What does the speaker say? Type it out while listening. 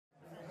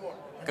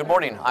Good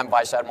morning. I'm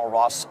Vice Admiral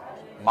Ross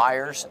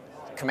Myers,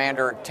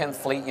 Commander 10th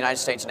Fleet, United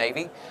States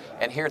Navy,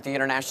 and here at the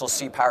International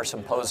Seapower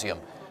Symposium.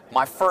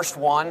 My first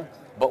one,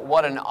 but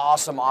what an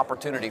awesome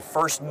opportunity.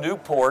 First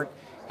Newport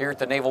here at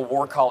the Naval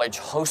War College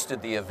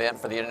hosted the event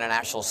for the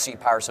International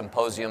Seapower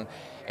Symposium,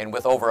 and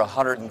with over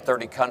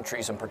 130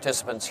 countries and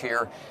participants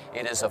here,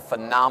 it is a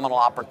phenomenal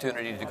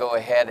opportunity to go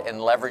ahead and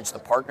leverage the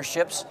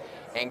partnerships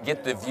and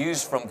get the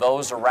views from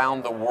those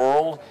around the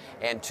world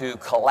and to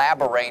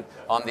collaborate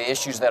on the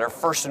issues that are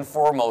first and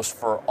foremost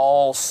for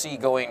all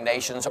seagoing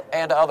nations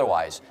and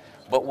otherwise.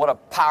 But what a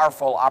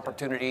powerful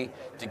opportunity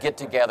to get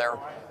together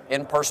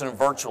in person and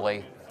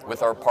virtually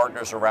with our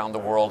partners around the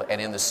world and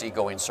in the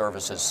seagoing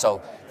services.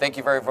 So thank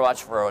you very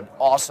much for an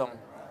awesome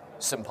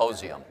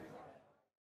symposium.